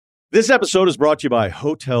This episode is brought to you by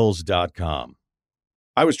Hotels.com.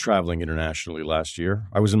 I was traveling internationally last year.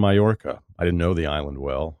 I was in Mallorca. I didn't know the island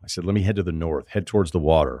well. I said, let me head to the north, head towards the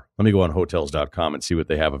water. Let me go on Hotels.com and see what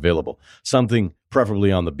they have available. Something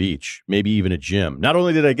preferably on the beach, maybe even a gym. Not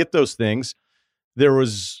only did I get those things, there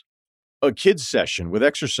was a kids session with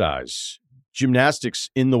exercise, gymnastics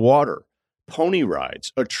in the water, pony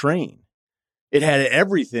rides, a train. It had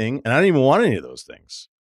everything, and I didn't even want any of those things.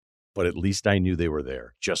 But at least I knew they were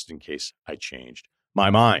there, just in case I changed my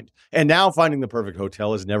mind. And now finding the perfect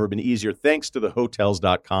hotel has never been easier thanks to the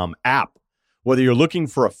Hotels.com app. Whether you're looking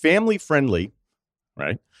for a family-friendly,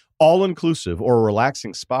 right, all-inclusive or a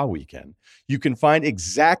relaxing spa weekend, you can find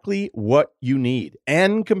exactly what you need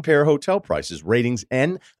and compare hotel prices, ratings,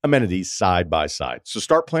 and amenities side by side. So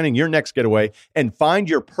start planning your next getaway and find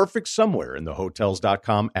your perfect somewhere in the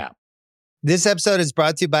Hotels.com app. This episode is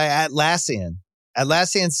brought to you by Atlassian.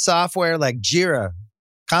 Atlassian software like Jira,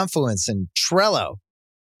 Confluence, and Trello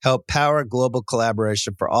help power global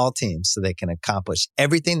collaboration for all teams so they can accomplish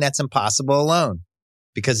everything that's impossible alone.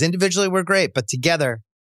 Because individually we're great, but together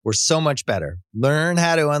we're so much better. Learn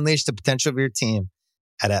how to unleash the potential of your team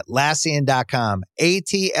at Atlassian.com.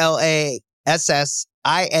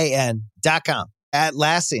 Atlassian.com.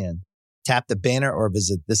 Atlassian. Tap the banner or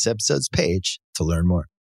visit this episode's page to learn more.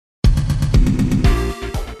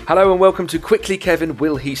 Hello and welcome to Quickly Kevin,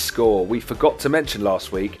 Will He Score? We forgot to mention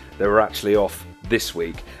last week they were actually off this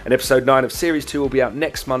week. And episode 9 of series 2 will be out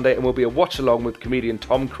next Monday and will be a watch along with comedian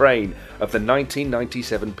Tom Crane of the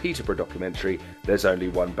 1997 Peterborough documentary There's Only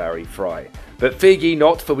One Barry Fry. But fear ye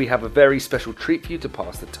not, for we have a very special treat for you to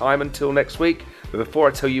pass the time until next week. But before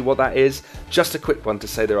I tell you what that is, just a quick one to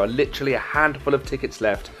say there are literally a handful of tickets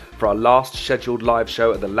left for our last scheduled live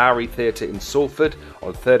show at the Lowry Theatre in Salford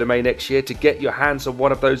on 3rd of May next year. To get your hands on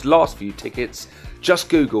one of those last few tickets, just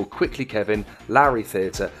Google Quickly Kevin, Lowry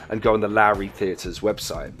Theatre and go on the Lowry Theatre's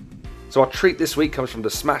website. So our treat this week comes from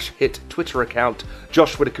the smash hit Twitter account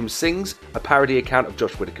Josh Widdicombe Sings, a parody account of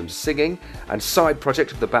Josh Widdicombe singing, and side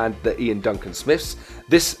project of the band the Ian Duncan Smiths.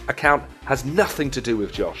 This account has nothing to do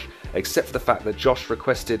with Josh, except for the fact that Josh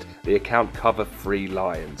requested the account cover 3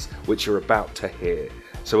 lines, which you're about to hear.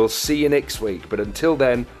 So we'll see you next week, but until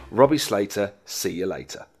then, Robbie Slater, see you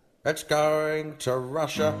later. It's going to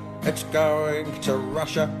Russia, it's going to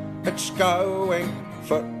Russia, it's going,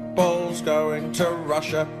 football's going to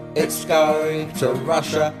Russia, it's going to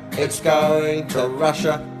Russia, it's going to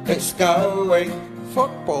Russia, it's going,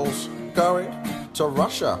 football's going to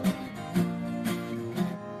Russia.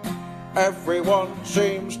 Everyone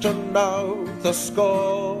seems to know the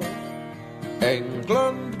score.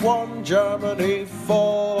 England won, Germany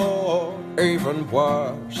 4, even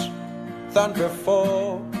worse than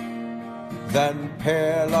before. Then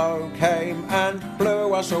Pirlo came and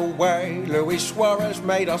blew us away. Luis Suarez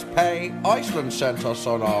made us pay. Iceland sent us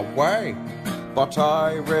on our way. But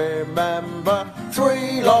I remember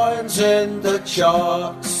 3 lines in the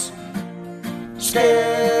charts: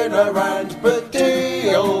 Skinner and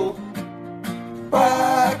Baddiel.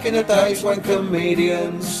 Back in the days when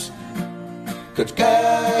comedians could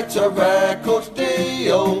get a record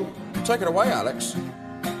deal. Take it away, Alex.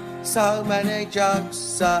 So many jokes,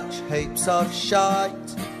 such heaps of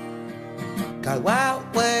shite. Go out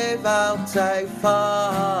without a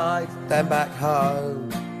fight, then back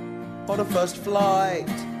home on a first flight.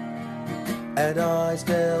 And I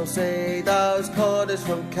still see those corners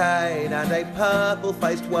from Kane and a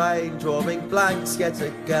purple-faced Wayne drawing blanks yet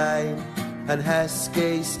again. And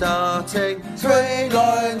Heskey starting 3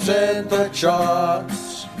 lines in the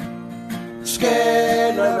charts: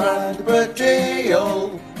 Skinner and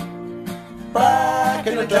Baddiel. Back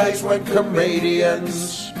in the days when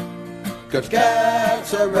comedians could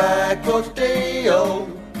get a record deal.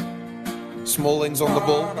 Smalling's on the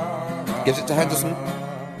ball, gives it to Henderson,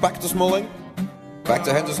 back to Smalling, back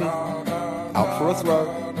to Henderson, out for a throw.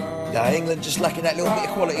 Yeah, England just lacking that little bit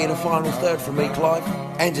of quality in the final third from me, Clive,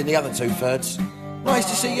 and in the other 2 thirds. Nice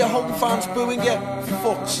to see your home fans booing you,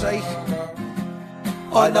 for fuck's sake.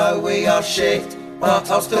 I know we are shit,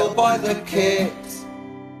 but I'll still buy the kit.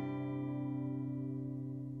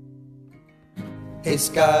 It's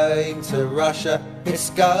going to Russia,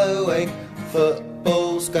 it's going,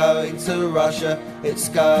 football's going to Russia, it's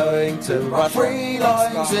going to Russia. 3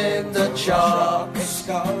 lines in the charts, it's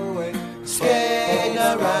going, Skinner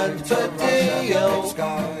and Baddiel. It's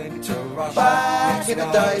going to Russia. Back in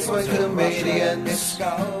the days when comedians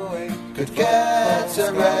could get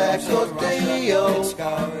a record deal. It's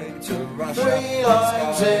going to Russia. 3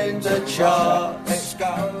 lines in the charts, it's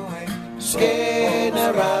going,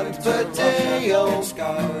 Skinner and Baddiel. It's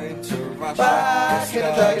going to Back in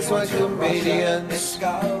the days when comedians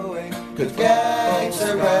could get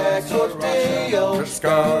a record deal. It's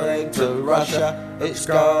going to Russia, it's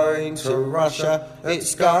going to Russia,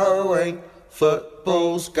 it's going,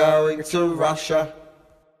 football's going to Russia.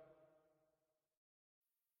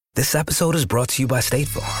 This episode is brought to you by State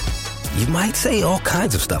Farm. You might say all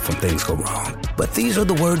kinds of stuff when things go wrong, but these are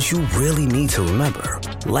the words you really need to remember.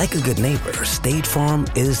 Like a good neighbor, State Farm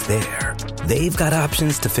is there. They've got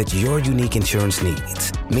options to fit your unique insurance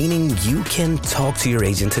needs, meaning you can talk to your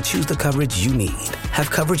agent to choose the coverage you need,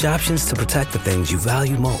 have coverage options to protect the things you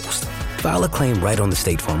value most, file a claim right on the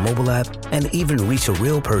State Farm mobile app, and even reach a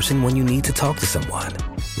real person when you need to talk to someone.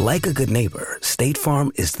 Like a good neighbor, State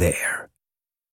Farm is there.